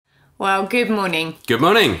Well, good morning. Good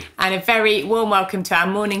morning. And a very warm welcome to our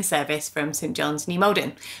morning service from St John's, New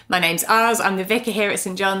Malden. My name's Ars, I'm the vicar here at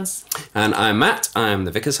St John's. And I'm Matt, I'm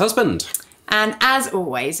the vicar's husband. And as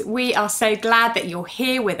always, we are so glad that you're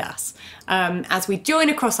here with us as we join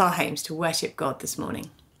across our homes to worship God this morning.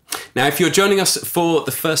 Now, if you're joining us for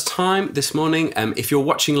the first time this morning, if you're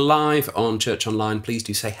watching live on Church Online, please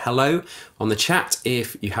do say hello on the chat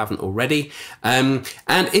if you haven't already. And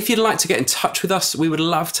if you'd like to get in touch with us, we would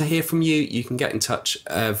love to hear from you. You can get in touch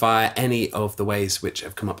via any of the ways which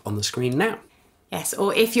have come up on the screen now. Yes,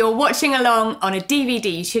 or if you're watching along on a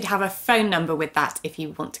DVD, you should have a phone number with that if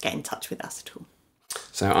you want to get in touch with us at all.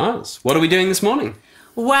 So, Ars, what are we doing this morning?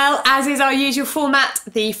 Well, as is our usual format,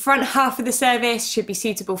 the front half of the service should be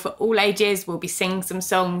suitable for all ages. We'll be singing some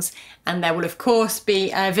songs, and there will, of course,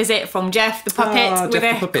 be a visit from Geoff the puppet with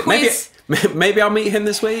a quiz. Maybe I'll meet him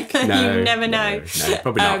this week. No, you never know. No,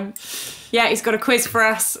 probably not. Yeah, he's got a quiz for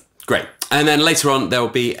us. Great. And then later on, there will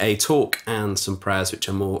be a talk and some prayers, which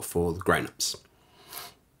are more for the grown-ups.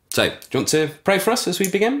 So, do you want to pray for us as we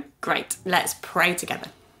begin? Great. Let's pray together.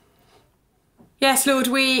 Yes, Lord,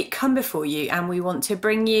 we come before you and we want to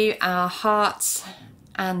bring you our hearts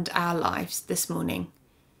and our lives this morning.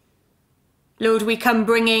 Lord, we come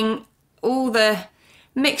bringing all the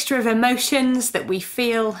mixture of emotions that we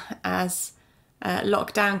feel as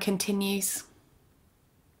lockdown continues.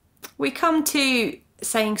 We come to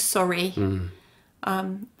saying sorry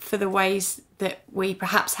for the ways that we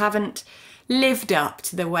perhaps haven't lived up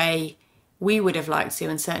to the way we would have liked to,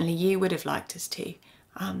 and certainly you would have liked us to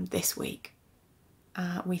this week.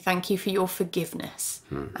 We thank you for your forgiveness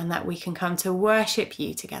and that we can come to worship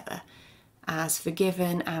you together as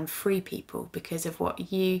forgiven and free people because of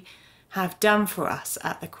what you have done for us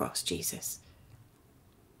at the cross, Jesus.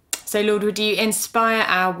 So, Lord, would you inspire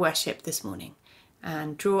our worship this morning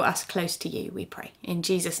and draw us close to you, we pray. In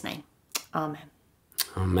Jesus' name, amen.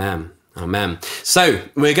 Amen. Amen. So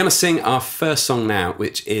we're going to sing our first song now,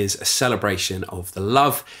 which is a celebration of the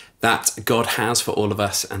love that God has for all of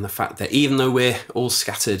us and the fact that even though we're all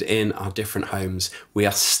scattered in our different homes, we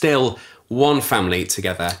are still one family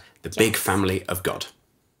together, the big family of God.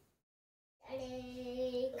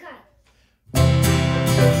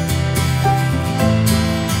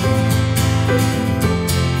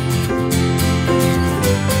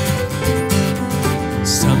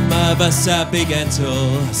 Some of us are big and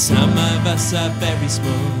tall, some of us are very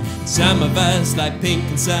small, some of us like pink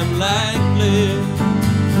and some like blue.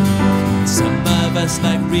 Some of us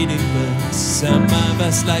like reading books, some of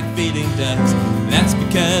us like feeding ducks. That's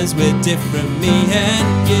because we're different, me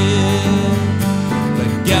and you. But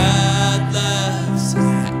God loves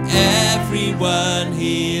everyone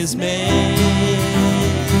He has made.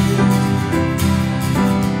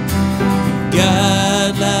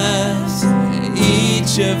 God loves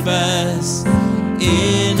each of us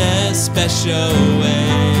in a special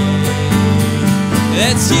way.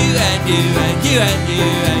 That's you and you and you and you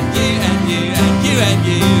and you and you and you and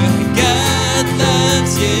you. God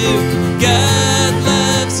loves you, God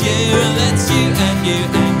loves you. That's you and you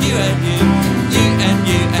and you and you, you and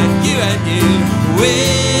you and you and you.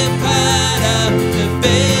 We're part of the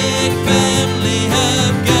big family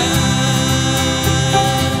of God.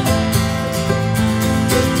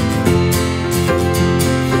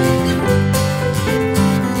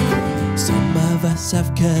 Some of us have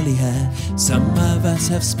curly hair, some of us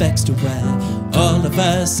have specs to wear. All of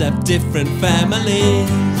us have different families.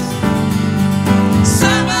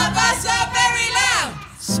 Some of us are very loud,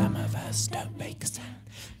 some of us don't make a sound.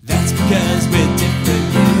 That's because we're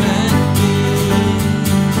different, you and me.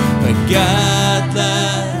 But God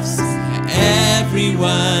loves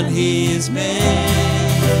everyone He has made.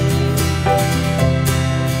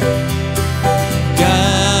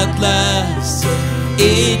 God loves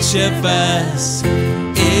each of us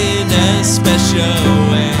in a special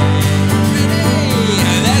way.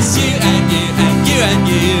 That's you and you and you and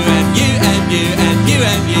you and you and you and you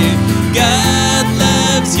and you. God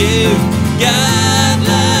loves you, God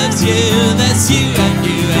loves you. That's you and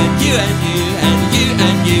you and you and you and you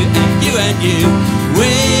and you and you and you.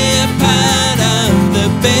 We're part of the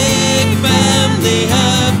big family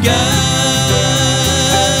of God.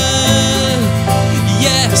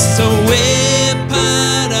 Yes, so we're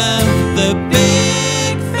part of the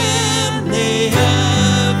big family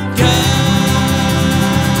of God.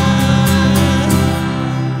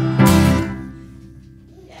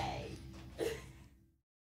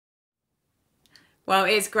 Well,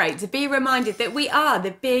 it's great to be reminded that we are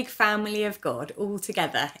the big family of God all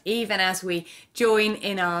together, even as we join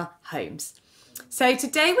in our homes. So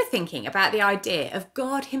today we're thinking about the idea of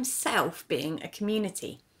God himself being a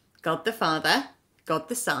community. God the Father, God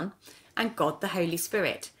the Son, and God the Holy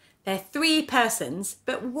Spirit. They're three persons,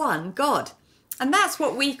 but one God. And that's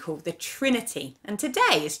what we call the Trinity. And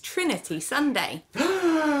today is Trinity Sunday.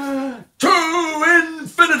 To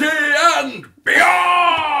infinity and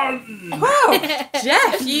beyond! Oh,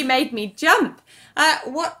 Geoff, you made me jump.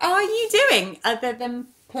 What are you doing other than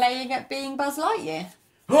playing at being Buzz Lightyear?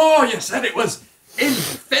 Oh, you said it was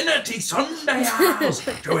Infinity Sunday hours.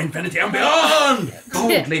 To infinity and beyond.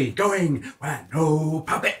 Boldly going where no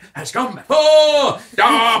puppet has gone before.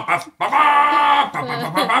 Geoff,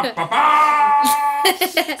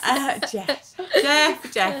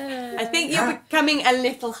 I think you're becoming a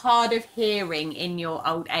little hard of hearing in your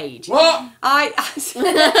old age. What? I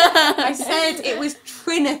said it was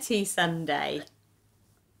Trinity Sunday.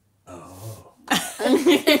 Oh.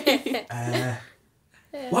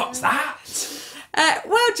 What's that?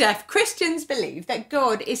 Well, Geoff, Christians believe that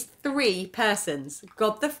God is three persons.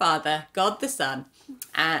 God the Father, God the Son,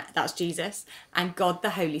 that's Jesus, and God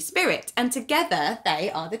the Holy Spirit. And together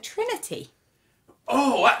they are the Trinity.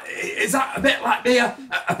 Oh, is that a bit like me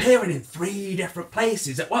appearing in three different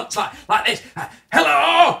places at once? Like this.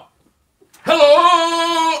 Hello!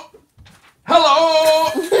 Hello! Hello!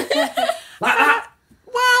 Like that?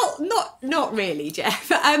 Well, not really, Geoff,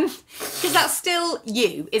 because that's still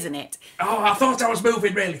you, isn't it? Oh, I thought I was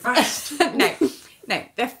moving really fast. No.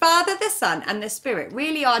 The Father, the Son, and the Spirit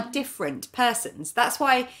really are different persons. That's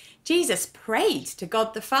why Jesus prayed to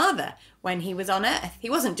God the Father when he was on earth. He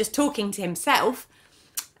wasn't just talking to himself.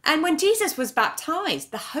 And when Jesus was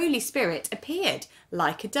baptized, the Holy Spirit appeared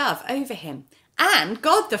like a dove over him. And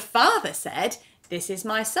God the Father said, "This is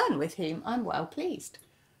my Son with whom I'm well pleased."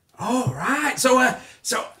 Oh, right. So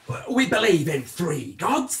we believe in three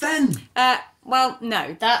gods then? Well,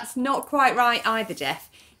 no, that's not quite right either,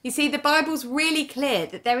 Geoff. You see, the Bible's really clear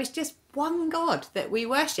that there is just one God that we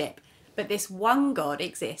worship, but this one God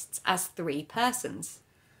exists as three persons.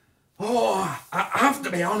 Oh, I have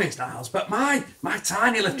to be honest, Niles, but my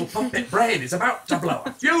tiny little puppet brain is about to blow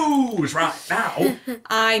a fuse right now.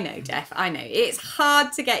 I know, Geoff, I know. It's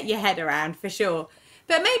hard to get your head around for sure.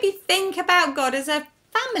 But maybe think about God as a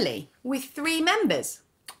family with three members.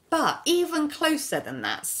 But even closer than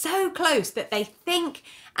that, so close that they think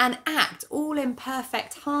and act all in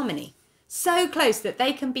perfect harmony. So close that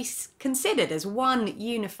they can be considered as one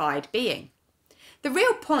unified being. The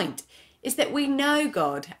real point is that we know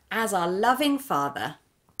God as our loving Father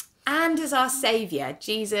and as our Saviour,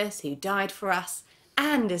 Jesus, who died for us,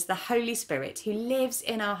 and as the Holy Spirit who lives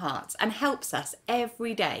in our hearts and helps us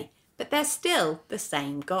every day. But they're still the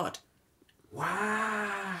same God.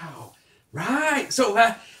 Wow. Right. So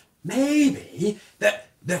maybe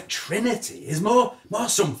the Trinity is more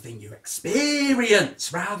something you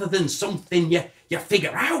experience rather than something you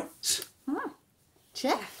figure out.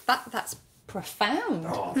 Geoff, that's profound.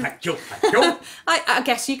 Oh, thank you. Thank you. I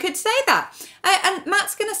guess you could say that. And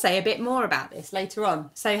Matt's going to say a bit more about this later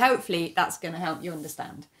on. So hopefully that's going to help you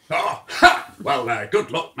understand. Oh, ha! Well,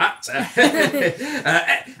 good luck, Matt.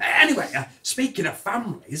 Anyway, speaking of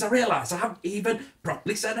families, I realise I haven't even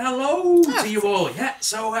properly said hello to you all yet.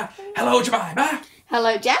 So, hello, Jemima.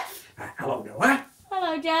 Hello, Geoff. Hello, Noah.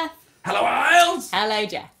 Hello, Geoff. Hello, Isles. Hello,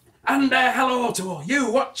 Geoff. And hello to all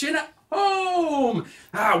you watching at home.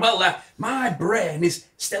 My brain is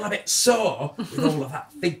still a bit sore with all of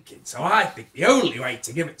that thinking, so I think the only way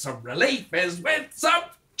to give it some relief is with some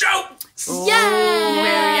jokes. There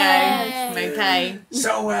we go. Okay.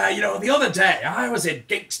 So, the other day I was in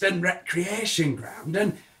Kingston Recreation Ground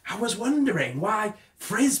and I was wondering why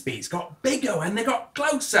frisbees got bigger when they got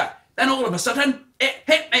closer. Then all of a sudden, it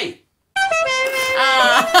hit me.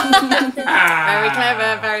 Very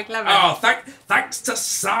clever, very clever. Oh, thanks to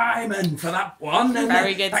Simon for that one. And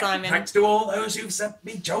Very good, Simon. Thanks to all those who've sent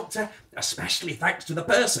me jokes. Especially thanks to the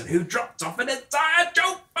person who dropped off an entire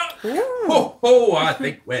joke book. I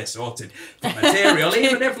think we're sorted for material,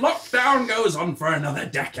 even if lockdown goes on for another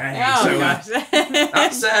decade. Oh,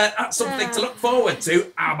 that's something to look forward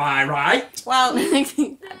to. Am I right? Well, there's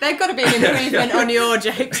got to be an improvement on your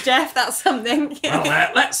jokes, Geoff. That's something.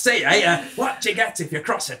 Well, let's see. What do you get if you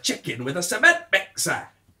cross a chicken with a cement mixer?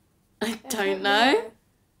 I don't know.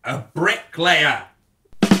 A bricklayer.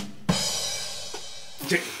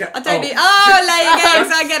 I don't need. Oh, layer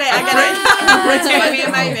games. I get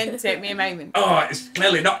it. Took me a moment. Oh, it's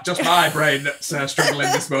clearly not just my brain that's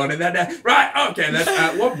struggling this morning. Then, right, okay,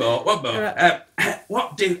 then one more.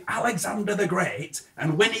 What do Alexander the Great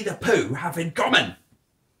and Winnie the Pooh have in common?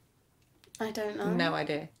 I don't know. No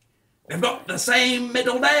idea. They've got the same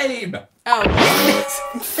middle name. Oh.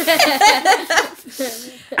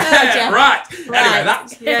 Right. Anyway,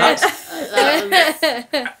 that's Very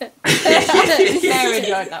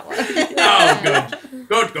enjoyed that one. oh,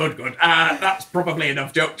 good. That's probably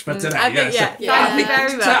enough jokes for today. I think, So, yeah. Thank you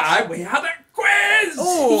next very much. time we had a quiz.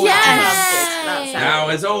 Oh, Yay! Now,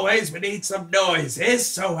 as always, we need some noises.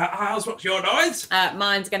 So, Isles, what's your noise?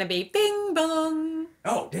 Mine's going to be bing bong.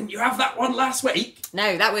 Oh, didn't you have that one last week?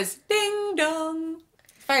 No, that was ding dong.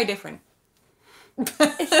 It's very different.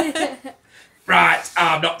 Right,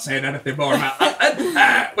 I'm not saying anything more about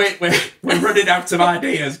that. We're running out of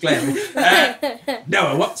ideas, clearly.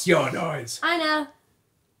 Noah, what's your noise? I know.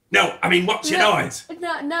 No, I mean, what's your noise?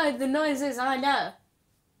 No, the noise is I know.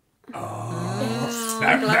 Oh,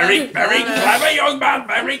 very clever, young man.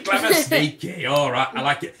 Very clever. Sneaky. All right, I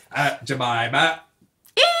like it. Jemima.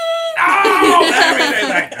 Oh, there it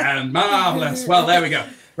is. And marvellous. Well, there we go.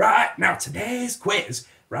 Right, now today's quiz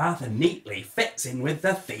rather neatly fits in with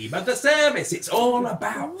the theme of the service. It's all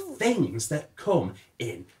about things that come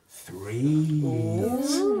in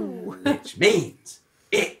threes. Which means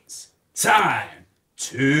it's time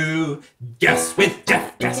to guess with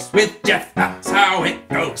Geoff, that's how it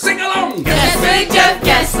goes. Sing along! Guess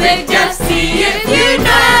with Geoff, see if you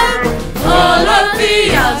know all of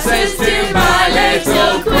the answers to my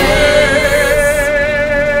little quiz.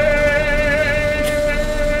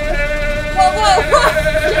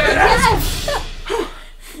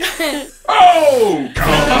 Oh,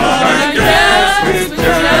 come on, guess with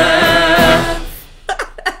Geoff.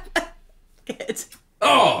 Good.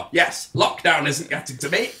 Oh, yes, lockdown isn't getting to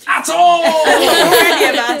me at all.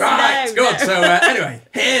 Right, good. So anyway,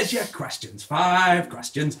 here's your questions. 5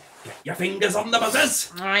 questions. Get your fingers on the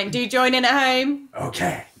buzzers. All right, do join in at home.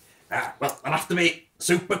 Okay. Well, I'll have to be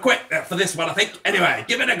super quick for this one, I think. Anyway,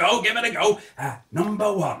 give it a go.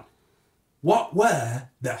 Number 1. What were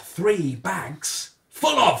the 3 bags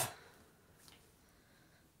full of?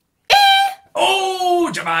 Oh,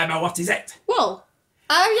 Jemima, what is it? Wool.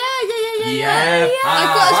 Oh, Yeah.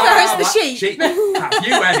 I've got as far as the sheep. Have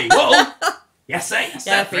you any wool? Yes,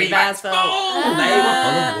 Yeah, 3 3 bags bags full. full. They were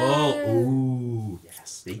full of wool. Ooh,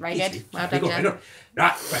 yes. Very good. Well done, Very Geoff.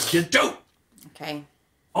 Right, question 2. Okay.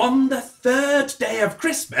 On the 3rd day of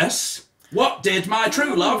Christmas, what did my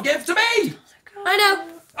true love give to me? I know.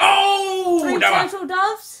 Oh, 3 Noah. turtle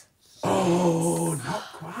doves. Oh, not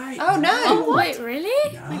quite. Oh, no. Oh, wait,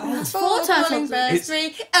 really? No. That's 4 turtle It's- birds. 3.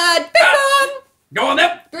 Bing bong. Go on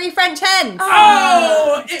then. 3 French hens.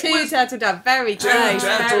 Oh, it 2 was turtle dove. Very 2 close.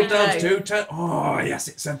 turtle Very doves, close. 2 turtle. Oh, yes,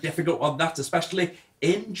 it's a difficult one, that, especially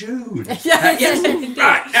in June. Yes, Yes. indeed.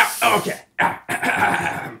 Right, now, okay.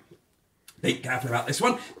 Think carefully about this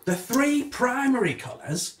one. The 3 primary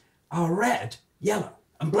colours are red, yellow,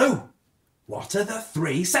 and blue. What are the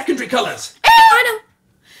 3 secondary colours? I know.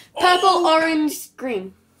 Purple, orange,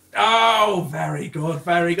 green. Oh, very good.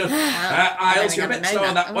 Isles, you're a bit never slow known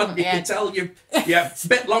on that. that one. You Yeah. can tell you're a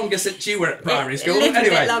bit longer since you were at primary school. A little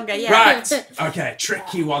bit Anyway, longer, yeah. Right. Okay,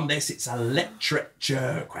 tricky one this. It's a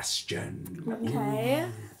literature question.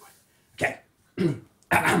 Okay.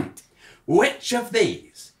 Okay. Which of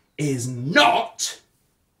these is not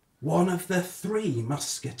one of the 3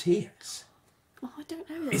 musketeers? Oh, I don't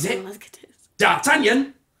know. Is it? Musketeers.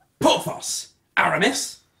 D'Artagnan, Porthos,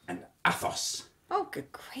 Aramis, and Athos. Oh,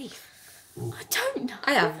 good grief. I don't know.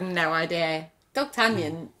 I have no idea.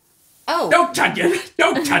 D'Artagnan. Oh. D'Artagnan.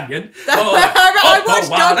 I watched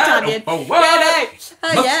D'Artagnan. Oh, Yeah, no.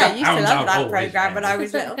 Oh, Must yeah, I have used to hounds love out that always, programme when yeah. I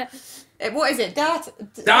was little. What is it?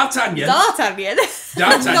 D'Artagnan. D'Artagnan.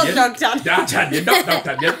 Not D'Artagnan. D'Artagnan, not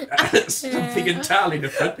D'Artagnan. Something entirely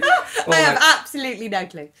different. I have absolutely no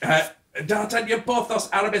clue. D'Artagnan, Porthos,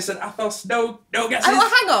 Aramis, and Athos. No guesses.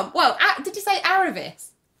 Oh, hang on. Well, did you say Aravis?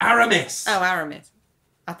 Aramis. Oh, Aramis.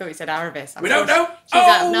 I thought you said Aravis. We don't know. She's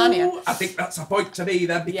out of Narnia. I think that's a point to me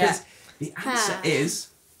then, because Yeah. the answer is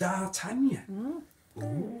D'Artagnan.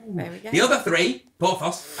 There we go. The other 3,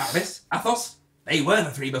 Porthos, Aramis, Athos, they were the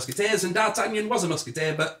 3 musketeers, and D'Artagnan was a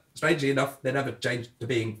musketeer, but strangely enough, they never changed to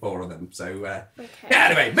being 4 of them. So,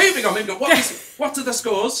 anyway, moving on. What are the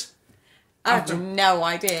scores? I have no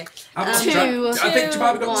idea. I'm on 2, track. I think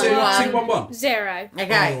Jemima got 2-1-1. 0.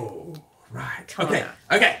 Okay. Oh, right. Come Okay.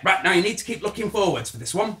 on. Okay. Right. Now you need to keep looking forwards for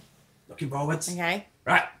this one. Looking forwards. Okay.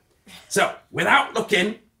 Right. So, without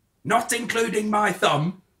looking, not including my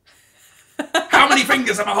thumb, how many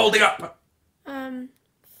fingers am I holding up?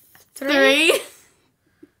 3.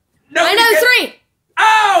 No. I know 3.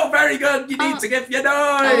 Oh, very good. You need to give your noise.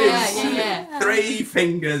 Oh, yeah. 3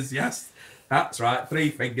 fingers. Yes. That's right. 3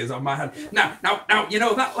 fingers on my hand. Now, you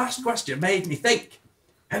know, that last question made me think.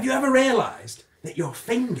 Have you ever realised that your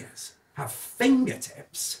fingers have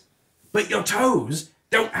fingertips, but your toes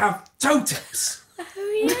don't have toe tips. Oh,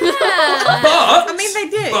 yeah. But I mean, they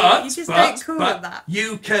do. But, You just but, don't call but it that.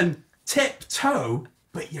 you can tip toe,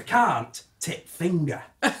 but you can't tip finger.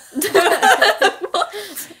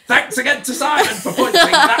 Thanks again to Simon for pointing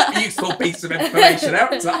that useful piece of information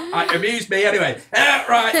out. That amused me anyway.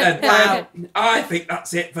 Right then, Wow. I think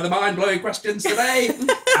that's it for the mind-blowing questions today.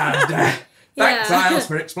 And thanks, Yeah. Isles,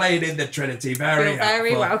 for explaining the Trinity. Very You're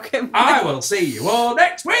very helpful. welcome. I will see you all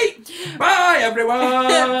next week. Bye, everyone.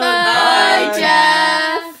 Bye,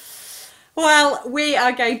 Geoff. Well, we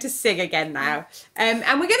are going to sing again now. And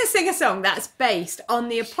we're going to sing a song that's based on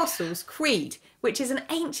the Apostles' Creed, which is an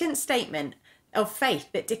ancient statement of faith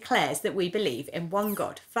that declares that we believe in one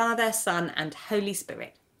God, Father, Son, and Holy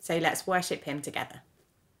Spirit. So let's worship him together.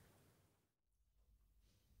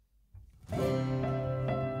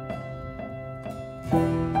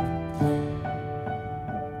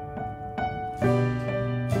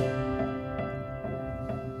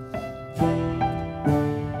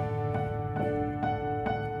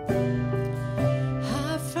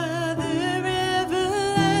 Our Father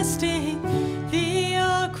everlasting, the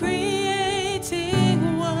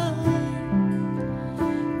all-creating one,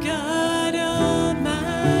 God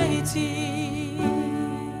Almighty.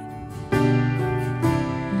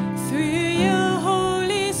 Through your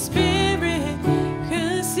Holy Spirit,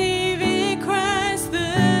 conceiving Christ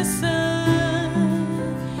the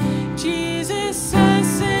Son, Jesus our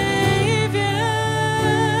Savior.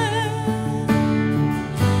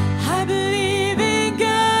 I believe in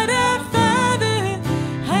God our Father.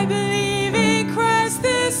 I believe in Christ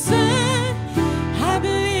the Son. I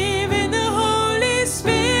believe in the Holy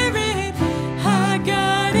Spirit. Our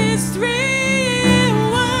God is three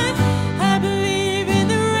in one. I believe in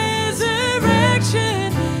the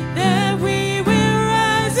resurrection, that we will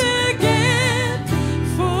rise again.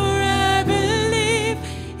 For I believe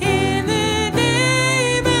in the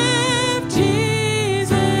name of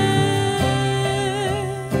Jesus.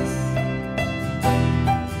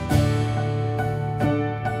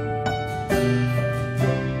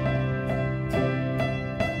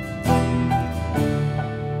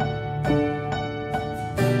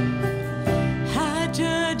 Our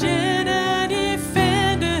judge and our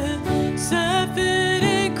defender, suffered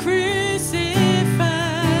and crucified.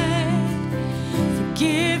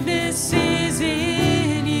 Forgiveness is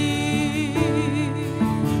in you.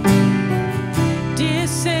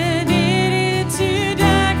 Descended into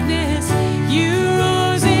darkness, you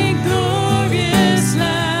rose in glorious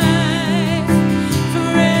light,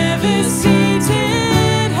 forever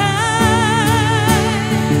seated high.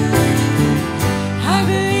 I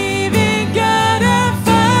believe in God our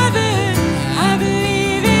Father. I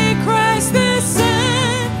believe in Christ the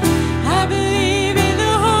Son. I believe in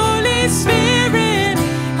the Holy Spirit.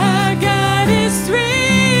 Our God is three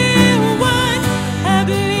in one. I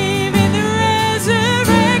believe in the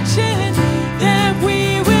resurrection, that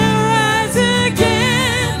we will rise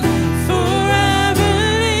again. For I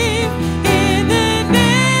believe in the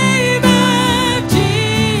name of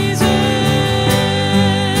Jesus.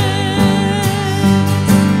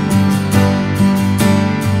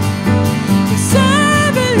 Yes, I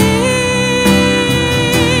believe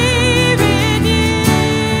in you.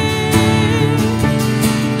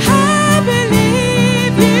 I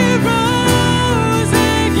believe you rose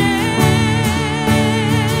again.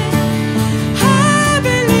 I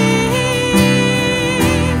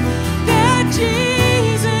believe that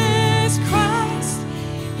Jesus Christ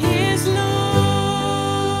is Lord.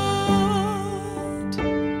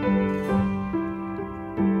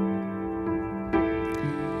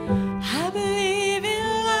 I believe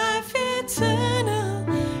in life eternal.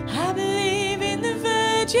 I believe in the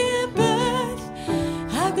virgin birth.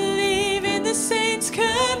 I believe in the saints'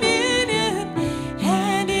 communion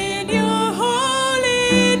and in your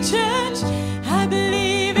holy church. I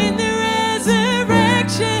believe in the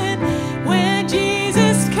resurrection, when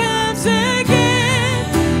Jesus comes again.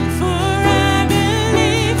 For I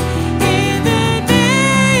believe in the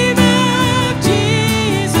name of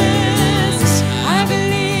Jesus. I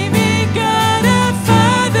believe in God our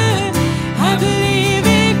Father. I believe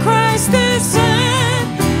in Christ the Son.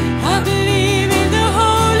 I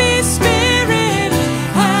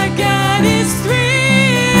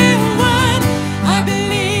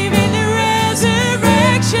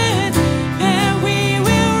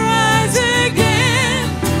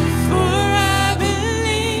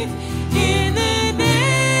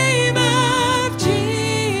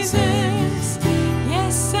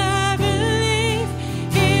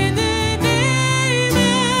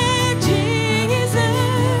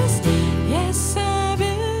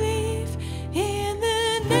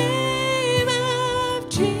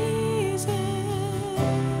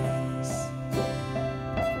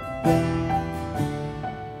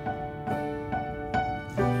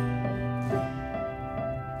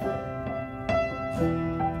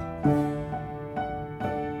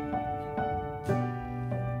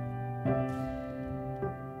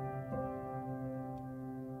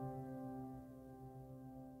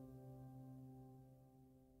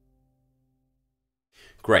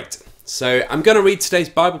Great. So I'm going to read today's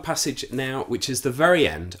Bible passage now, which is the very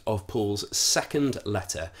end of Paul's second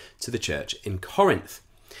letter to the church in Corinth.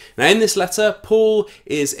 Now, in this letter, Paul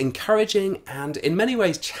is encouraging and in many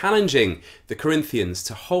ways challenging the Corinthians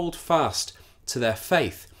to hold fast to their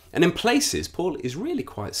faith. And in places, Paul is really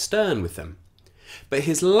quite stern with them. But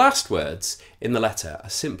his last words in the letter are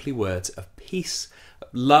simply words of peace,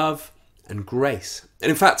 love, and grace. And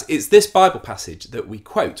in fact, it's this Bible passage that we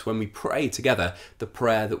quote when we pray together the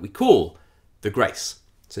prayer that we call the grace.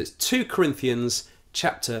 So it's 2 Corinthians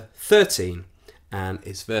chapter 13 and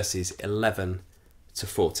it's verses 11 to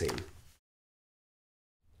 14.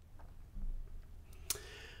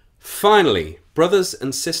 Finally, brothers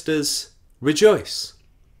and sisters, rejoice.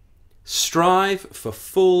 Strive for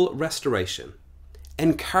full restoration.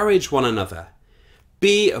 Encourage one another.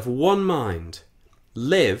 Be of one mind.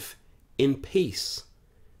 Live in peace,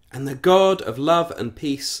 and the God of love and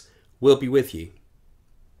peace will be with you.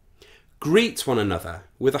 Greet one another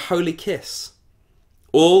with a holy kiss.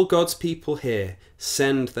 All God's people here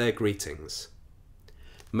send their greetings.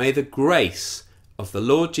 May the grace of the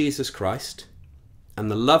Lord Jesus Christ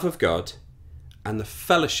and the love of God and the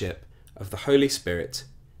fellowship of the Holy Spirit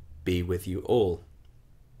be with you all.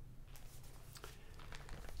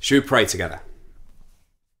 Should we pray together?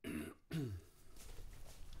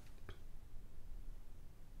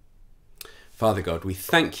 Father God, we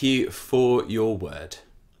thank you for your word.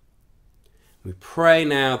 We pray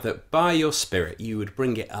now that by your Spirit you would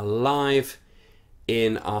bring it alive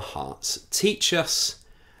in our hearts. Teach us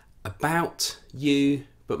about you,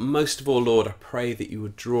 but most of all, Lord, I pray that you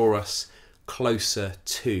would draw us closer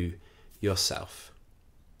to yourself.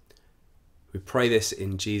 We pray this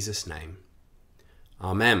in Jesus' name.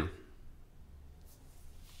 Amen.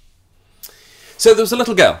 So there was a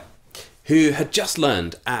little girl who had just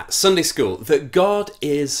learned at Sunday school that God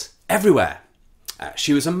is everywhere.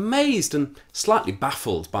 She was amazed and slightly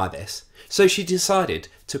baffled by this, so she decided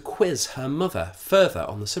to quiz her mother further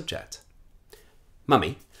on the subject.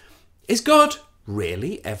 Mummy, is God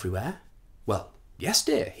really everywhere? Well, yes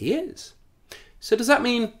dear, he is. So does that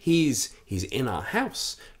mean he's in our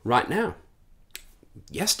house right now?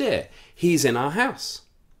 Yes dear, he's in our house.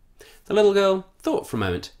 The little girl thought for a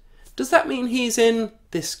moment. Does that mean he's in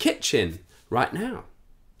this kitchen right now?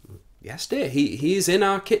 Yes dear, he's in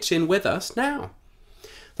our kitchen with us now.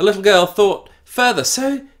 The little girl thought further.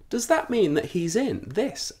 So does that mean that he's in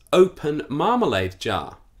this open marmalade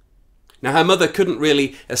jar? Now her mother couldn't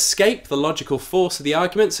really escape the logical force of the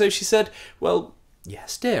argument, so she said, well,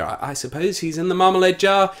 yes dear, I suppose he's in the marmalade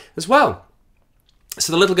jar as well.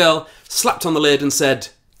 So the little girl slapped on the lid and said,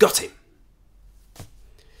 got him.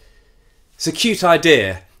 It's a cute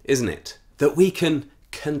idea, isn't it? That we can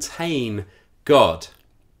contain God.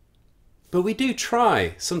 But we do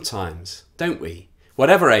try sometimes, don't we?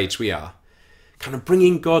 Whatever age we are, kind of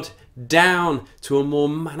bringing God down to a more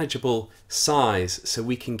manageable size so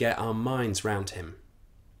we can get our minds round him.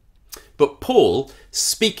 But Paul,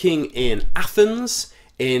 speaking in Athens,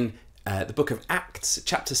 in the book of Acts,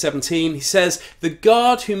 chapter 17, he says, the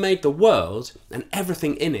God who made the world and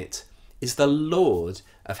everything in it is the Lord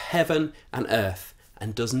of heaven and earth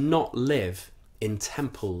and does not live in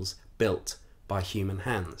temples built by human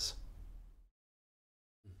hands.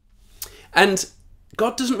 And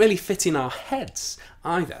God doesn't really fit in our heads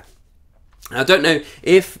either. I don't know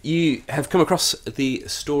if you have come across the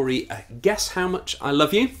story Guess How Much I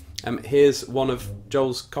Love You. Here's one of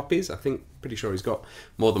Joel's copies. Pretty sure he's got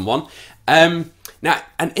more than one. Now,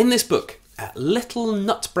 and in this book, little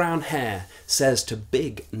nut brown hare says to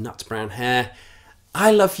big nut brown hare,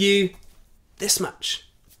 I love you this much.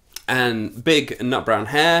 And big nut brown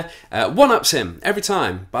hare one-ups him every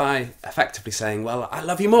time by effectively saying, well, I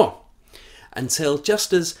love you more. Until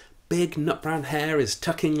just as big nut brown hare is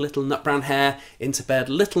tucking little nut brown hare into bed,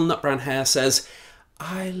 little nut brown hare says,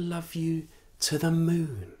 I love you to the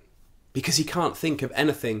moon, because he can't think of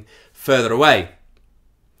anything further away.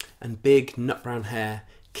 And big nut brown hare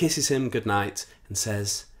kisses him goodnight and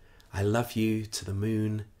says, I love you to the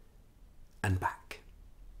moon and back.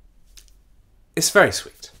 It's very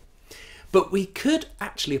sweet. But we could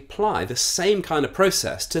actually apply the same kind of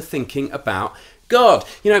process to thinking about God.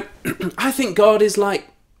 You know, I think God is like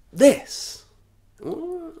this.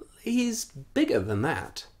 Well, he's bigger than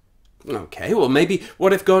that. Okay, well maybe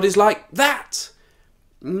what if God is like that?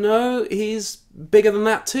 No, he's bigger than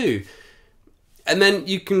that too. And then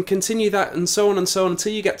you can continue that and so on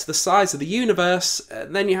until you get to the size of the universe.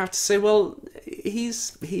 And then you have to say, well,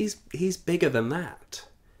 he's bigger than that.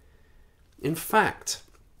 In fact,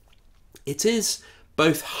 it is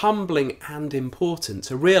both humbling and important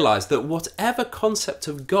to realise that whatever concept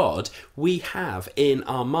of God we have in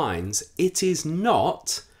our minds, it is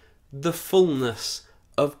not the fullness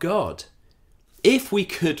of God. If we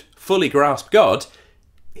could fully grasp God,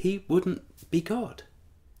 he wouldn't be God.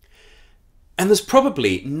 And there's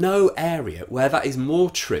probably no area where that is more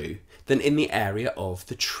true than in the area of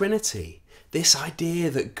the Trinity. This idea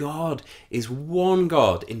that God is one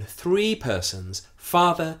God in three persons,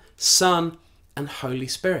 Father, Son, and Holy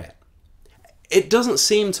Spirit. It doesn't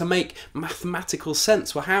seem to make mathematical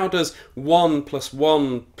sense. Well, how does 1 +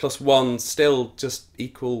 1 + 1 still just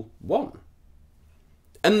equal 1?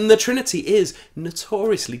 And the Trinity is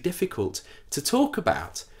notoriously difficult to talk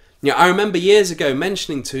about. I remember years ago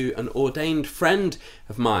mentioning to an ordained friend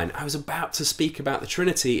of mine, I was about to speak about the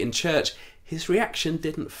Trinity in church. His reaction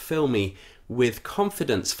didn't fill me with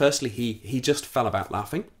confidence. Firstly, he just fell about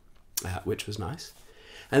laughing, which was nice.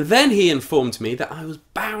 And then he informed me that I was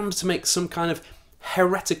bound to make some kind of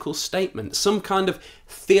heretical statement, some kind of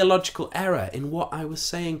theological error in what I was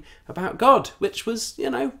saying about God, which was,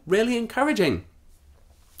 really encouraging.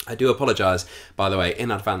 I do apologise, by the way,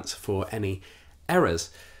 in advance for any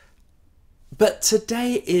errors. But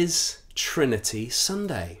today is Trinity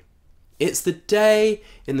Sunday. It's the day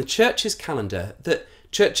in the church's calendar that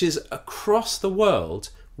churches across the world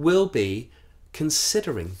will be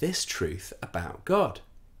considering this truth about God.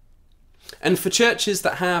 And for churches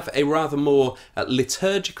that have a rather more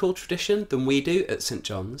liturgical tradition than we do at St.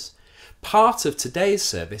 John's, part of today's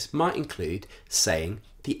service might include saying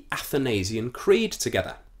the Athanasian Creed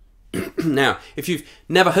together. Now, if you've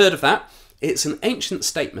never heard of that, it's an ancient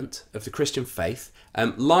statement of the Christian faith,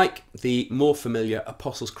 like the more familiar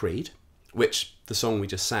Apostles' Creed, which the song we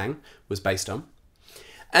just sang was based on.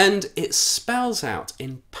 And it spells out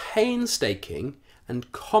in painstaking and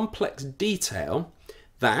complex detail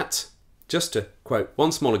that, just to quote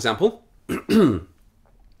one small example,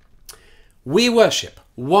 we worship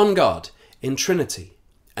one God in Trinity,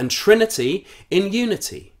 and Trinity in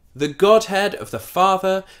unity. The Godhead of the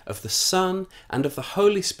Father, of the Son, and of the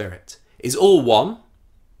Holy Spirit is all one,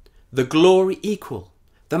 the glory equal,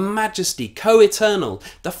 the majesty co-eternal,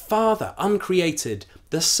 the Father uncreated,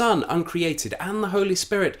 the Son uncreated, and the Holy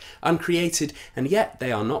Spirit uncreated, and yet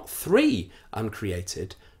they are not three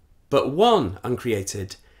uncreated, but one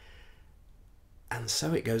uncreated. And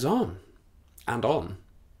so it goes on and on.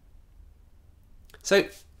 So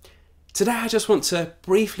today I just want to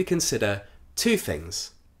briefly consider two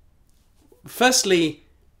things. Firstly,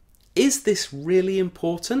 is this really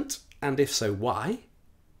important? And if so, why?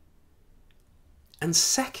 And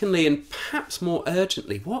secondly, and perhaps more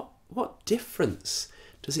urgently, what difference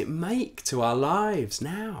does it make to our lives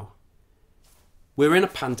now? We're in a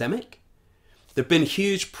pandemic. There have been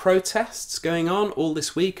huge protests going on all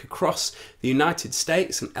this week across the United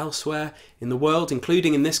States and elsewhere in the world,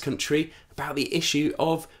 including in this country, about the issue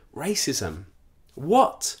of racism.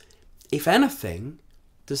 What, if anything,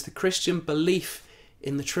 does the Christian belief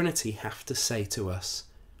in the Trinity have to say to us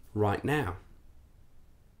right now?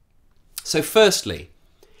 So firstly,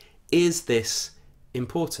 is this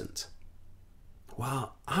important?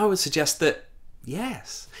 Well, I would suggest that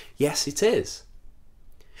yes it is.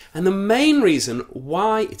 And the main reason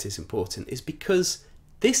why it is important is because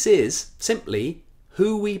this is simply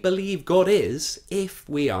who we believe God is if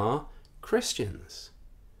we are Christians.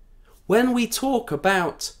 When we talk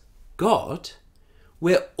about God,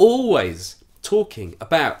 we're always talking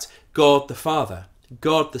about God the Father,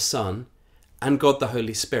 God the Son, and God the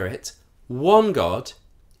Holy Spirit, one God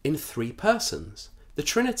in three persons, the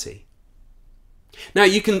Trinity. Now,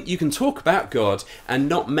 you can talk about God and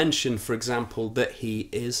not mention, for example, that he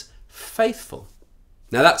is faithful.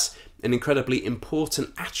 Now, that's an incredibly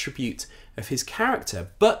important attribute of his character,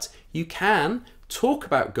 but you can talk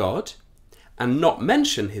about God and not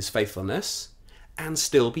mention his faithfulness and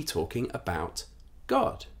still be talking about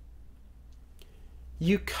God.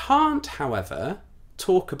 You can't, however,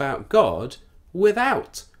 talk about God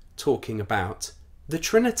without talking about the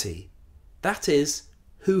Trinity. That is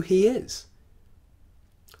who he is.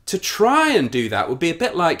 To try and do that would be a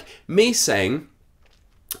bit like me saying,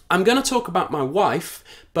 I'm going to talk about my wife,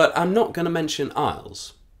 but I'm not going to mention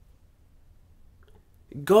Isles.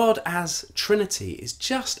 God as Trinity is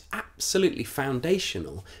just absolutely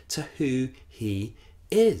foundational to who he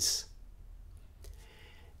is.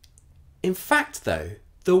 In fact, though,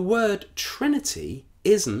 the word Trinity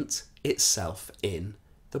isn't itself in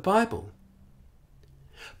the Bible.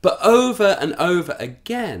 But over and over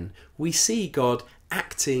again, we see God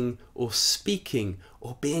acting or speaking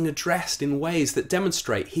or being addressed in ways that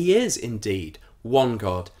demonstrate he is indeed one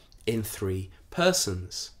God in three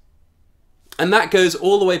persons. And that goes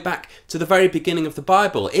all the way back to the very beginning of the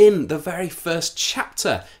Bible. In the very first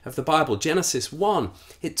chapter of the Bible, Genesis 1,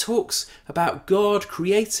 it talks about God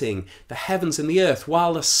creating the heavens and the earth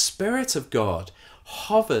while the Spirit of God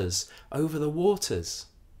hovers over the waters.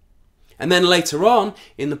 And then later on,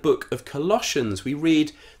 in the book of Colossians, we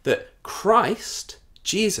read that Christ,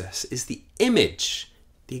 Jesus, is the image,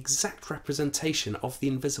 the exact representation of the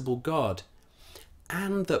invisible God,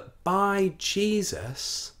 and that by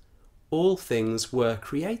Jesus, all things were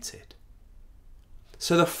created.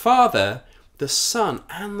 So the Father, the Son,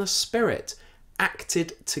 and the Spirit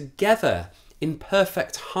acted together in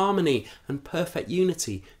perfect harmony and perfect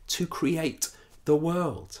unity to create the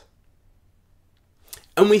world.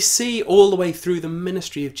 And we see all the way through the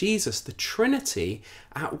ministry of Jesus, the Trinity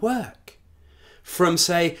at work. From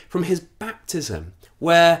his baptism,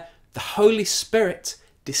 where the Holy Spirit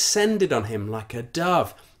descended on him like a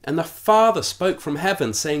dove, and the Father spoke from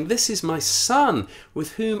heaven, saying, "This is my Son,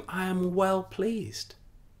 with whom I am well pleased."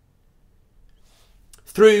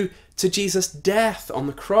 Through to Jesus' death on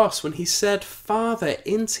the cross, when he said, "Father,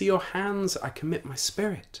 into your hands I commit my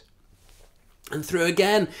spirit." And through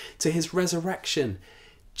again to his resurrection,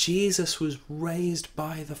 Jesus was raised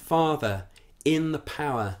by the Father in the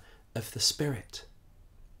power of the Spirit.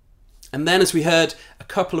 And then, as we heard a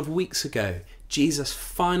couple of weeks ago, Jesus'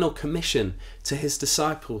 final commission to his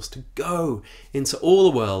disciples to go into all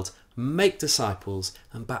the world, make disciples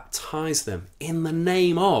and baptize them in the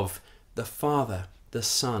name of the Father, the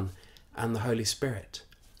Son, and the Holy Spirit.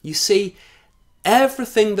 You see,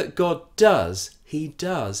 everything that God does, he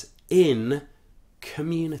does in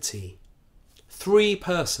community. Three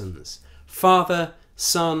persons, Father,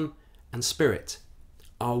 Son, and Spirit,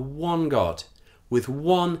 are one God with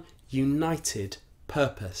one united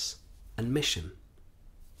purpose and mission.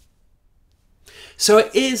 So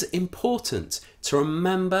it is important to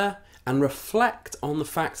remember and reflect on the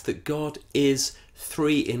fact that God is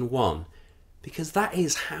three in one, because that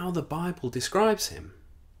is how the Bible describes him.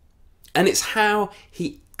 And it's how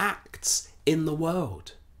he acts in the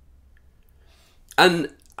world.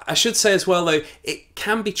 And I should say as well, though, it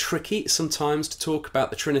can be tricky sometimes to talk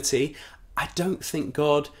about the Trinity. I don't think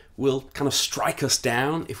God will kind of strike us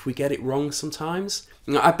down if we get it wrong sometimes.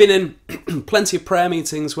 You know, I've been in plenty of prayer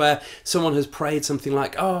meetings where someone has prayed something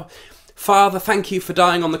like, "Oh, Father, thank you for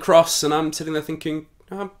dying on the cross," and I'm sitting there thinking,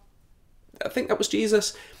 "Oh, I think that was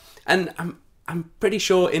Jesus." And I'm pretty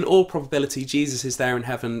sure in all probability Jesus is there in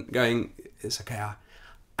heaven going, "It's okay,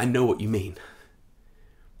 I know what you mean."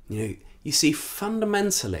 You see,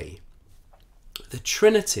 fundamentally, the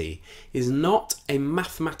Trinity is not a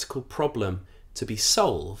mathematical problem to be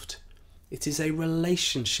solved. It is a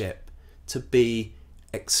relationship to be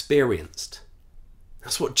experienced.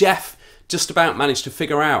 That's what Geoff just about managed to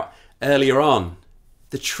figure out earlier on.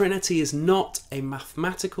 The Trinity is not a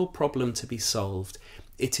mathematical problem to be solved.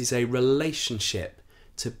 It is a relationship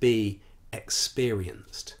to be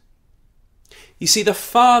experienced. You see, the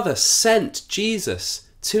Father sent Jesus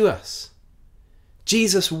to us.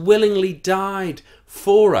 Jesus willingly died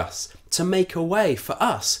for us to make a way for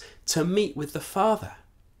us to meet with the Father.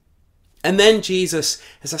 And then Jesus,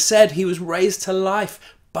 as I said, he was raised to life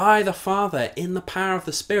by the Father in the power of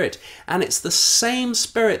the Spirit. And it's the same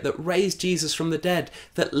Spirit that raised Jesus from the dead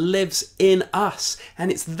that lives in us.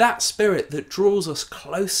 And it's that Spirit that draws us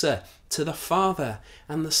closer to the Father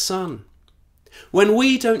and the Son. When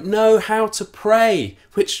we don't know how to pray,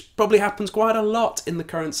 which probably happens quite a lot in the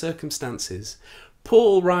current circumstances,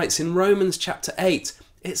 Paul writes in Romans chapter 8,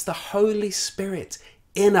 it's the Holy Spirit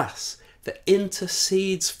in us that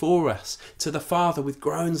intercedes for us to the Father with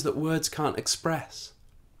groans that words can't express.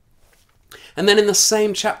 And then in the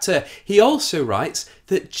same chapter, he also writes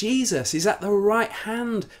that Jesus is at the right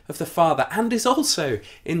hand of the Father and is also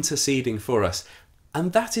interceding for us.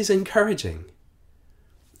 And that is encouraging.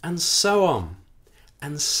 And so on,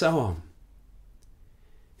 and so on.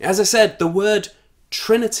 As I said, the word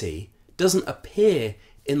Trinity doesn't appear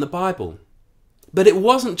in the Bible. But it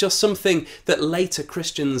wasn't just something that later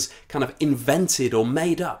Christians kind of invented or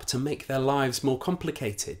made up to make their lives more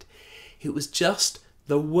complicated. It was just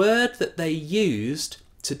the word that they used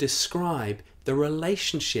to describe the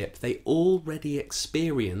relationship they already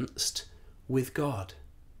experienced with God.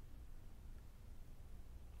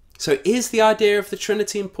 So is the idea of the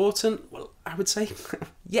Trinity important? Well, I would say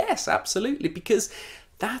yes, absolutely, because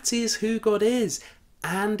that is who God is,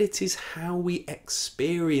 and it is how we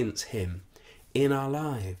experience him in our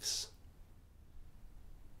lives.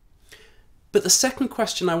 But the second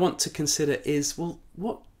question I want to consider is, well,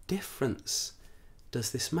 what difference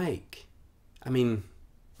does this make? I mean,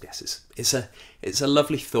 yes, it's a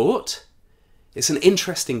lovely thought. It's an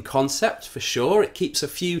interesting concept for sure. It keeps a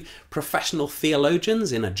few professional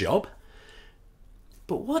theologians in a job.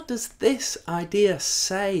 But what does this idea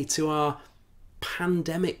say to our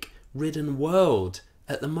pandemic-ridden world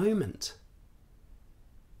at the moment?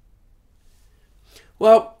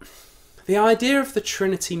 Well, the idea of the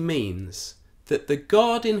Trinity means that the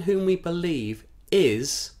God in whom we believe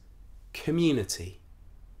is community.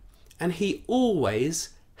 And he always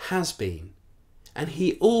has been. And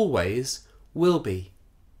he always will be.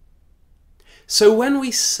 So when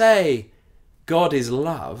we say God is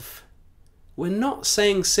love, we're not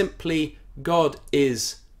saying simply God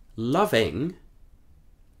is loving.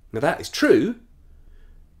 Now that is true,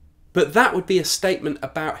 but that would be a statement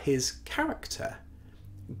about his character.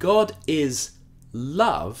 God is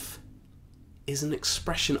love is an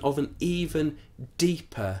expression of an even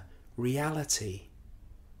deeper reality.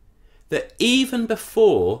 That even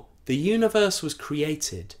before the universe was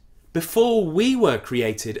created, before we were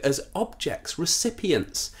created as objects,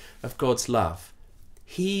 recipients of God's love,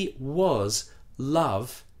 he was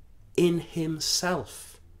love in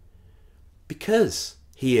himself. Because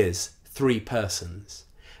he is three persons,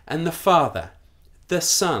 and the Father, the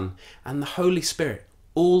Son, and the Holy Spirit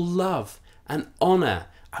all love and honour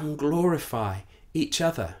and glorify each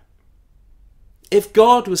other. If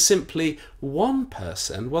God was simply one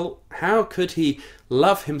person, well, how could he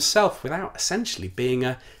love himself without essentially being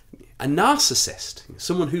a narcissist,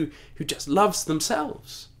 someone who just loves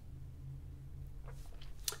themselves?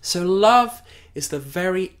 So love is the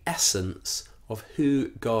very essence of who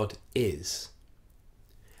God is.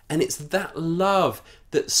 And it's that love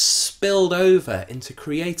that spilled over into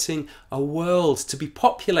creating a world to be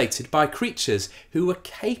populated by creatures who were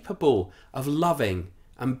capable of loving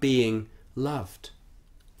and being loved,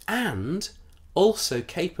 and also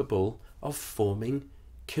capable of forming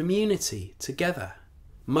community together,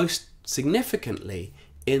 most significantly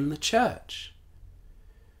in the church.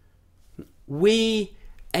 We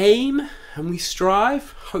aim and we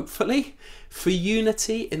strive, hopefully, for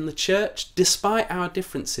unity in the church despite our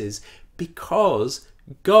differences, because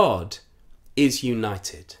God is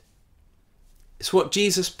united. It's what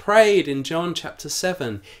Jesus prayed in John chapter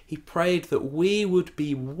 7. He prayed that we would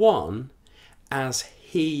be one as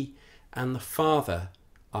he and the Father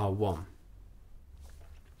are one.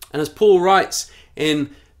 And as Paul writes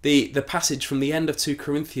in the passage from the end of 2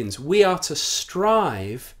 Corinthians, we are to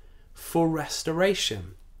strive for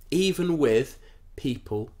restoration, even with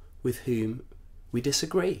people with whom we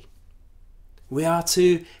disagree. We are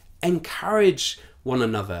to encourage one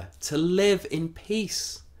another to live in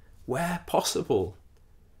peace where possible.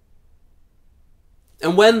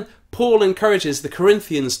 And when Paul encourages the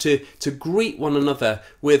Corinthians to greet one another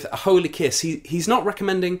with a holy kiss, he's not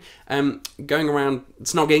recommending going around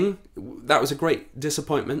snogging. That was a great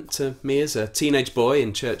disappointment to me as a teenage boy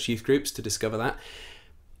in church youth groups to discover that.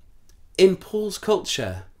 In Paul's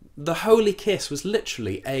culture, the holy kiss was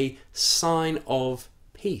literally a sign of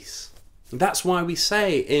peace. That's why we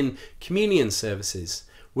say in communion services,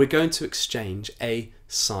 we're going to exchange a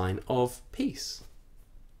sign of peace.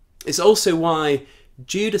 It's also why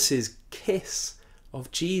Judas's kiss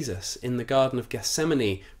of Jesus in the Garden of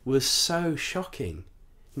Gethsemane was so shocking.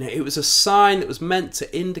 You know, it was a sign that was meant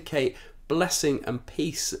to indicate blessing and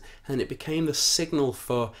peace, and it became the signal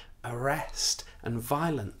for arrest and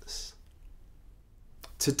violence.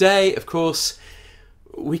 Today, of course,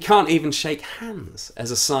 we can't even shake hands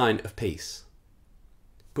as a sign of peace.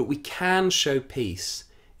 But we can show peace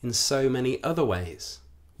in so many other ways.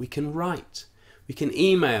 We can write, we can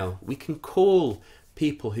email, we can call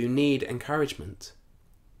people who need encouragement.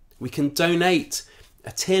 We can donate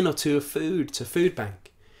a tin or two of food to Food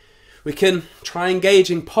Bank. We can try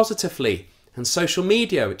engaging positively on social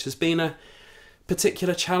media, which has been a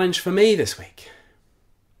particular challenge for me this week.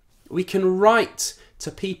 We can write to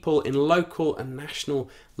people in local and national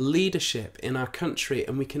leadership in our country,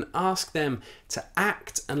 and we can ask them to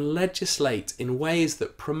act and legislate in ways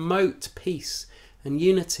that promote peace and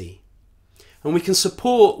unity. And we can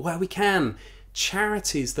support, where we can,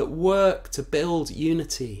 charities that work to build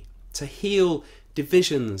unity, to heal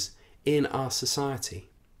divisions in our society.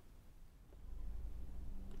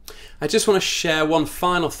 I just want to share one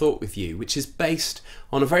final thought with you, which is based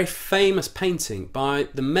on a very famous painting by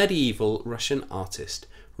the medieval Russian artist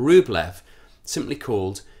Rublev, simply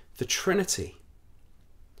called The Trinity.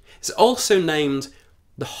 It's also named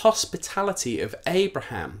The Hospitality of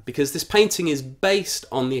Abraham, because this painting is based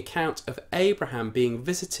on the account of Abraham being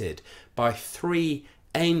visited by 3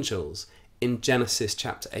 angels in Genesis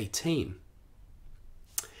chapter 18.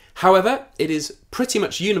 However, it is pretty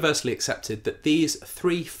much universally accepted that these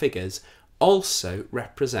three figures also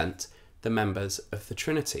represent the members of the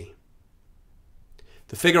Trinity.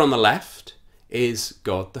 The figure on the left is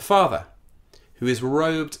God the Father, who is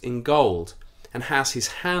robed in gold and has his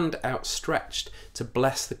hand outstretched to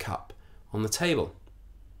bless the cup on the table.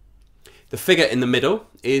 The figure in the middle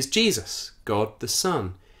is Jesus, God the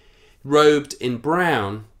Son, robed in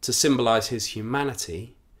brown to symbolise his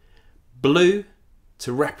humanity, blue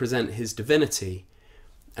to represent his divinity,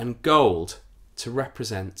 and gold to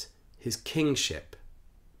represent his kingship.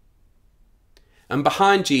 And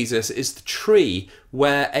behind Jesus is the tree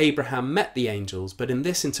where Abraham met the angels, but in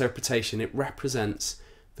this interpretation it represents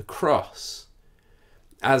the cross,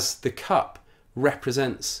 as the cup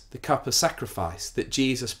represents the cup of sacrifice that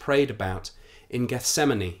Jesus prayed about in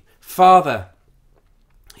Gethsemane. Father,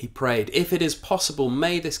 he prayed, if it is possible,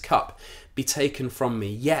 may this cup be taken from me,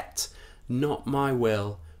 yet not my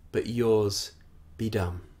will, but yours be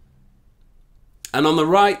done. And on the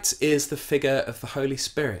right is the figure of the Holy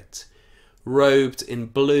Spirit, robed in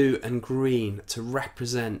blue and green to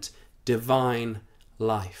represent divine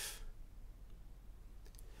life.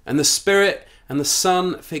 And the Spirit and the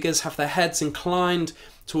Son figures have their heads inclined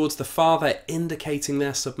towards the Father, indicating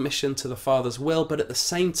their submission to the Father's will, but at the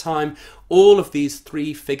same time, all of these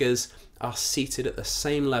three figures are seated at the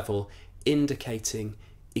same level, indicating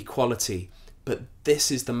equality. But this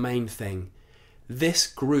is the main thing. This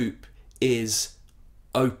group is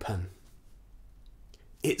open.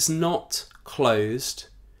 It's not closed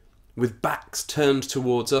with backs turned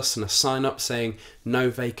towards us and a sign up saying no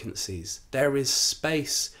vacancies. There is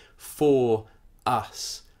space for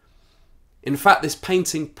us. In fact, this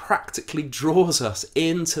painting practically draws us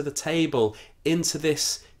into the table, into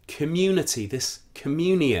this community, this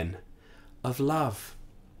communion of love.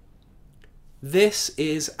 This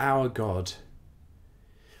is our God,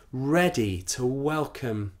 ready to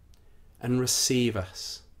welcome and receive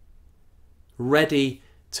us, ready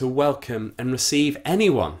to welcome and receive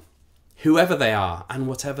anyone, whoever they are and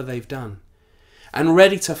whatever they've done, and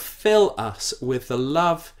ready to fill us with the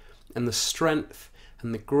love and the strength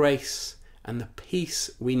and the grace and the peace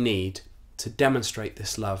we need to demonstrate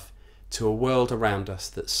this love to a world around us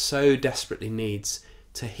that so desperately needs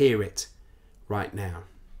to hear it right now.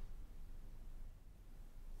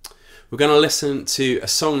 We're going to listen to a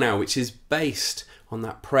song now which is based on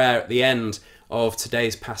that prayer at the end of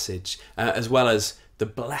today's passage, as well as the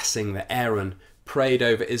blessing that Aaron prayed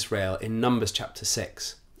over Israel in Numbers chapter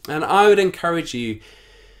 6. And I would encourage you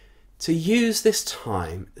to use this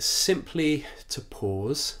time simply to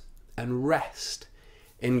pause and rest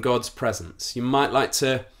in God's presence. You might like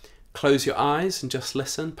to close your eyes and just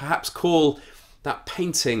listen, perhaps call that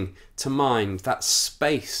painting to mind, that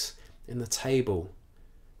space in the table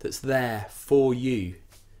that's there for you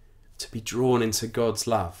to be drawn into God's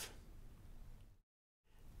love.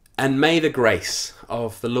 And may the grace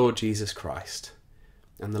of the Lord Jesus Christ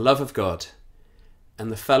and the love of God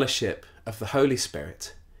and the fellowship of the Holy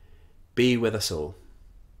Spirit be with us all.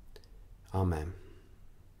 Amen.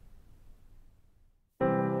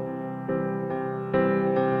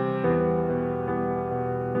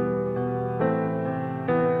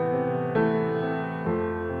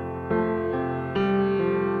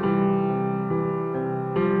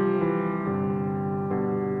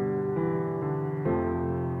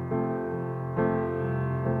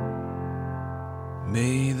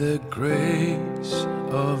 May the grace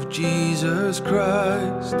of Jesus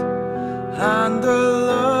Christ and the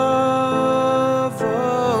love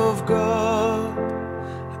of God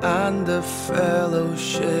and the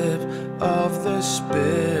fellowship of the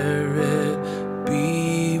Spirit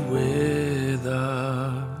be with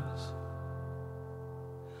us.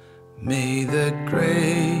 May the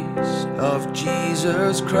grace of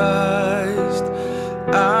Jesus Christ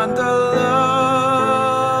and the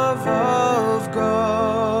love of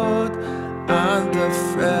God and the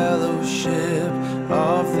fellowship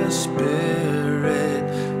of the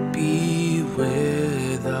Spirit be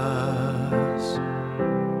with us.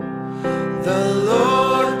 The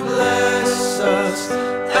Lord bless us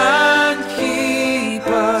and keep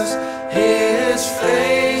us, His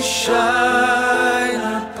face shine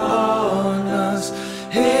upon us,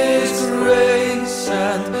 His grace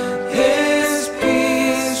and His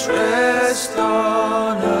peace rest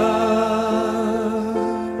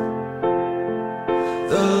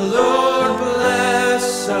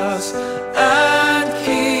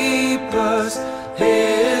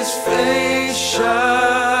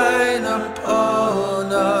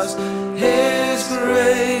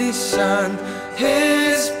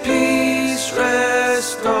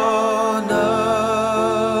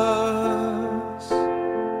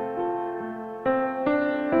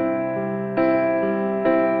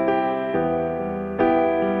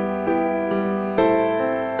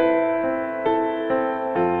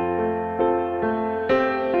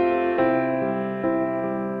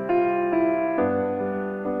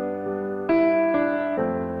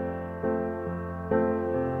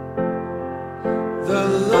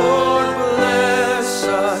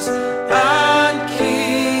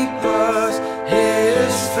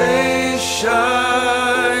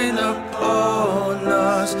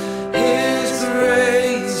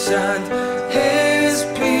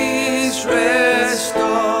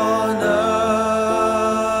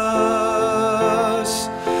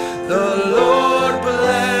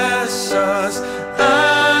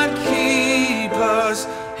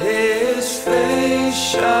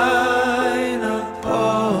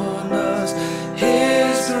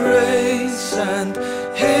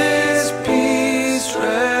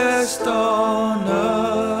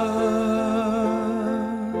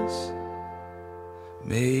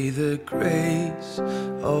grace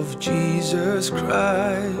of Jesus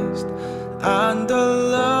Christ and the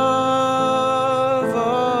love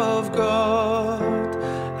of God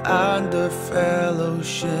and the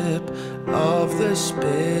fellowship of the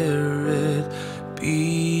Spirit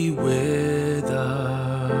be with us.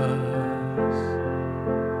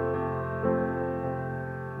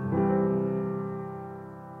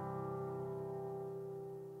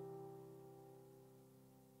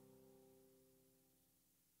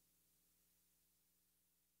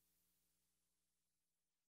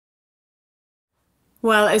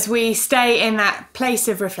 Well, as we stay in that place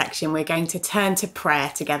of reflection, we're going to turn to prayer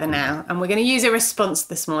together now. And we're going to use a response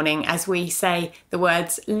this morning as we say the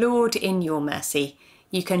words, Lord, in your mercy.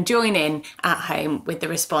 You can join in at home with the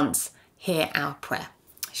response, hear our prayer.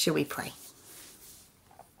 Shall we pray?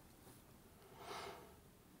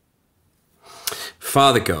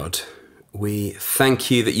 Father God, we thank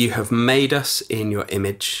you that you have made us in your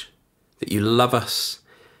image, that you love us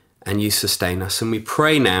and you sustain us. And we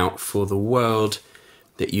pray now for the world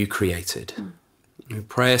that you created. We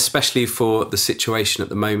pray especially for the situation at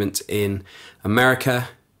the moment in America,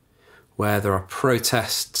 where there are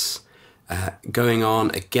protests going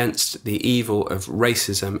on against the evil of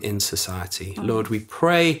racism in society. Lord, we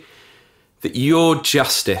pray that your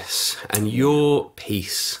justice and your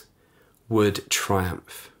peace would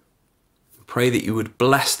triumph. We pray that you would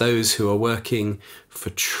bless those who are working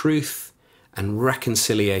for truth and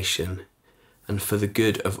reconciliation and for the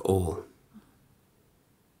good of all.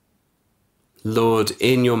 Lord,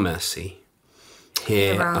 in your mercy,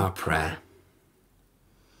 hear our prayer.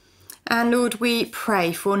 And Lord, we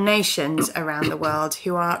pray for nations around the world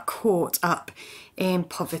who are caught up in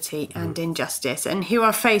poverty and injustice and who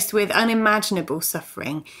are faced with unimaginable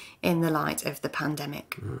suffering in the light of the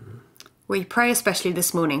pandemic. We pray especially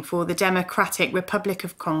this morning for the Democratic Republic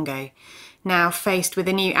of Congo, now faced with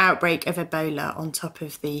a new outbreak of Ebola on top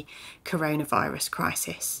of the coronavirus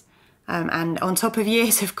crisis. And on top of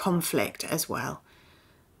years of conflict as well.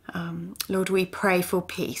 Lord, we pray for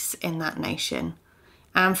peace in that nation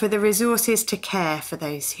and for the resources to care for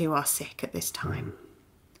those who are sick at this time.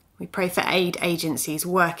 We pray for aid agencies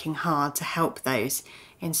working hard to help those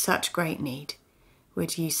in such great need.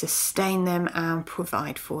 Would you sustain them and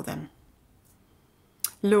provide for them?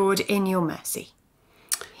 Lord, in your mercy,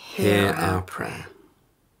 hear our prayer.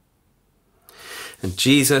 And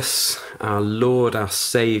Jesus, our Lord, our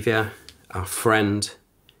Saviour, our friend,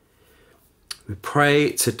 we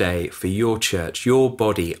pray today for your church, your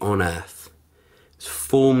body on earth,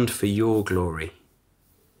 formed for your glory.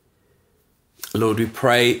 Lord, we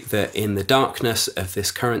pray that in the darkness of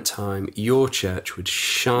this current time, your church would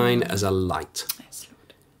shine as a light. Yes,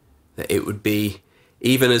 Lord. That it would be,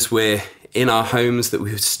 even as we're in our homes, that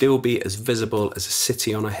we would still be as visible as a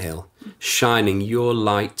city on a hill, shining your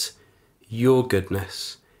light, your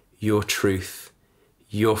goodness, your truth,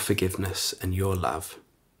 your forgiveness and your love.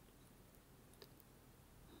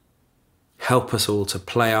 Help us all to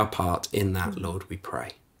play our part in that, Lord, we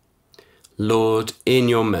pray. Lord, in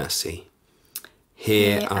your mercy,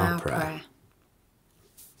 hear our prayer.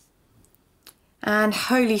 And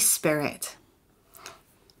Holy Spirit,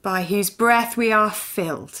 by whose breath we are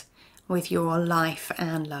filled with your life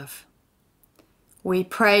and love, we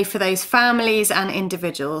pray for those families and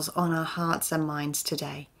individuals on our hearts and minds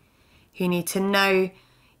today who need to know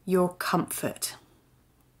your comfort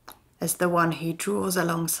as the one who draws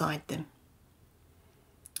alongside them.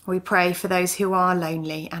 We pray for those who are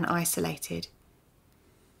lonely and isolated,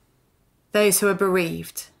 those who are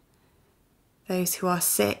bereaved, those who are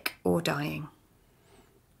sick or dying,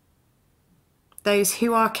 those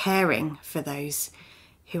who are caring for those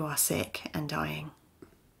who are sick and dying.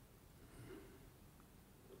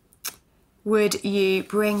 Would you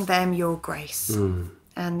bring them your grace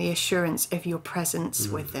and the assurance of your presence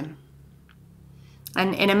with them?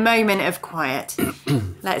 And in a moment of quiet,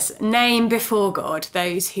 let's name before God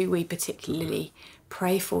those who we particularly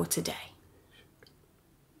pray for today.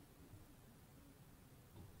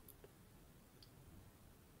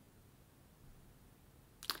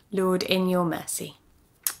 Lord, in your mercy,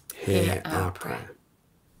 hear our prayer.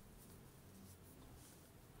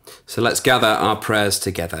 So let's gather our prayers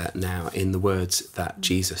together now in the words that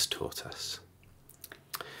Jesus taught us.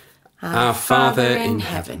 Our Father in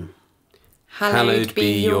heaven, hallowed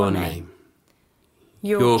be your name.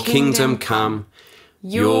 Your kingdom come,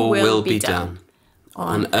 your will be done,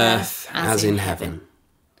 on earth as in heaven.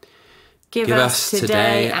 Give us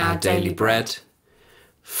today our daily bread.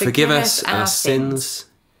 Forgive us our sins,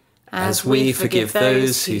 as we forgive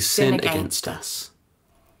those who sin against us.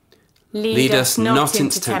 Lead us not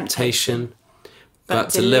into temptation,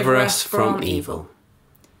 but deliver us from evil.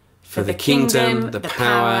 For the kingdom, the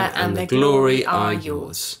power, and the glory are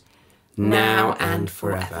yours, now and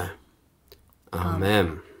forever.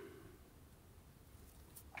 Amen.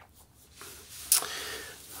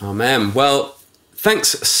 Amen. Well,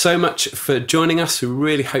 thanks so much for joining us. We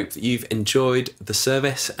really hope that you've enjoyed the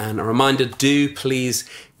service. And a reminder, do please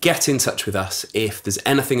get in touch with us if there's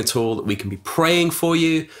anything at all that we can be praying for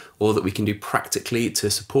you or that we can do practically to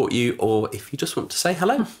support you, or if you just want to say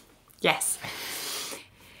hello. Yes.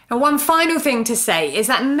 And one final thing to say is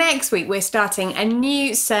that next week we're starting a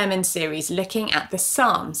new sermon series looking at the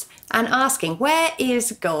Psalms and asking, where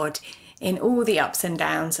is God in all the ups and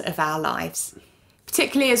downs of our lives?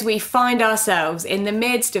 Particularly as we find ourselves in the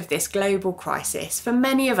midst of this global crisis. For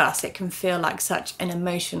many of us, it can feel like such an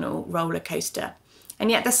emotional roller coaster.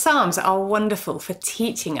 And yet the Psalms are wonderful for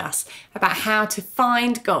teaching us about how to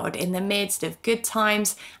find God in the midst of good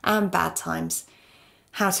times and bad times.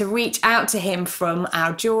 How to reach out to him from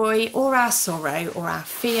our joy or our sorrow or our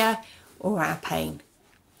fear or our pain.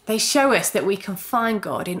 They show us that we can find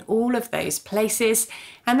God in all of those places,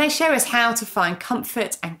 and they show us how to find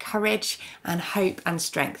comfort and courage and hope and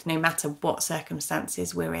strength no matter what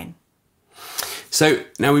circumstances we're in. So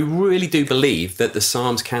now we really do believe that the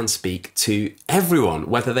Psalms can speak to everyone,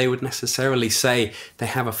 whether they would necessarily say they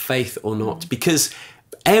have a faith or not, because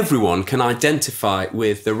everyone can identify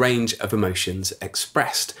with the range of emotions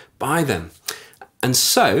expressed by them. And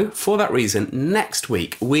so, for that reason, next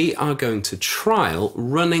week we are going to trial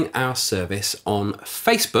running our service on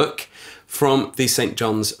Facebook from the St.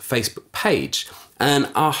 John's Facebook page.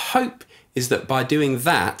 And our hope is that by doing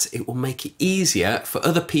that, it will make it easier for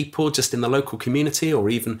other people just in the local community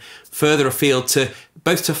or even further afield to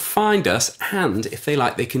both to find us, and if they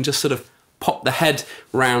like, they can just sort of pop the head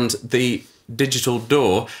round the digital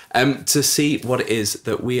door to see what it is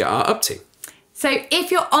that we are up to. So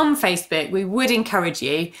if you're on Facebook, we would encourage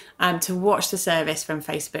you to watch the service from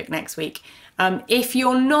Facebook next week. If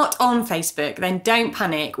you're not on Facebook, then don't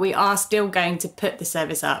panic. We are still going to put the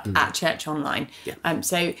service up at Church Online. Yeah.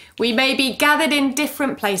 So we may be gathered in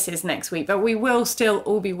different places next week, but we will still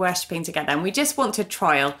all be worshipping together. And we just want to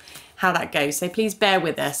trial how that goes. So please bear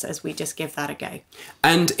with us as we just give that a go.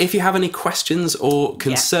 And if you have any questions or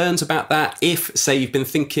concerns about that, if, say, you've been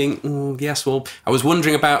thinking, yes, well, I was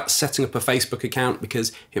wondering about setting up a Facebook account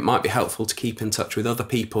because it might be helpful to keep in touch with other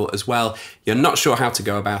people as well, you're not sure how to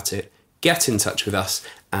go about it, get in touch with us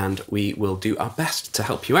and we will do our best to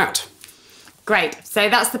help you out. Great, so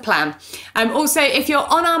that's the plan. Also, if you're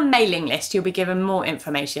on our mailing list, you'll be given more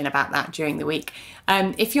information about that during the week.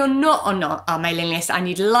 If you're not on our mailing list and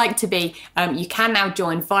you'd like to be, you can now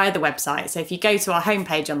join via the website. So if you go to our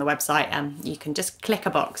homepage on the website, you can just click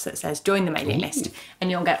a box that says join the mailing list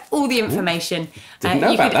and you'll get all the information Didn't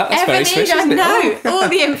know about that. That's very swish, isn't it? No, all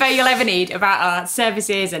the info you'll ever need about our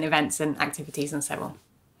services and events and activities and so on.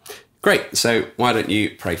 Great, so why don't you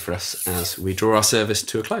pray for us as we draw our service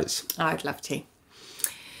to a close? I'd love to.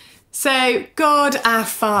 So, God, our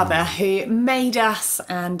Father, who made us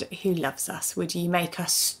and who loves us, would you make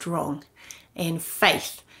us strong in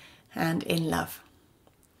faith and in love?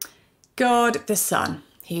 God, the Son,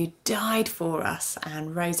 who died for us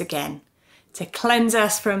and rose again to cleanse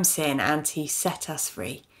us from sin and to set us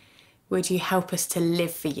free, would you help us to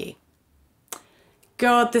live for you?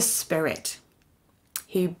 God, the Spirit,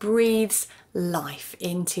 who breathes life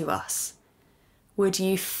into us, would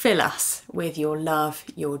you fill us with your love,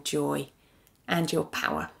 your joy, and your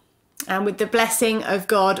power? And with the blessing of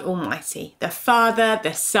God Almighty, the Father,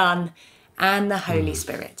 the Son, and the Holy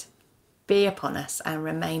Spirit, be upon us and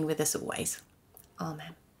remain with us always.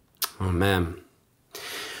 Amen. Amen.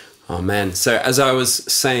 Amen. So as I was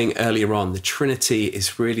saying earlier on, the Trinity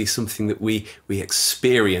is really something that we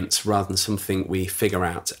experience rather than something we figure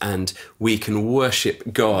out, and we can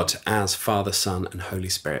worship God as Father, Son and Holy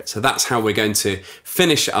Spirit. So that's how we're going to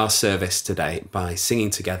finish our service today, by singing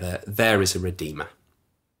together, There is a Redeemer.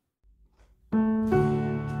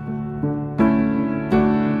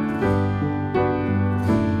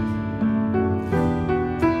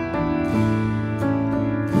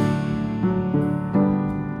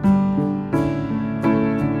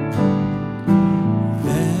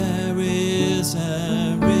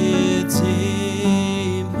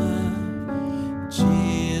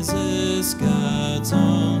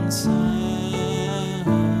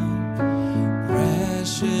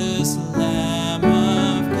 Lamb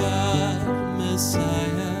of God, Messiah.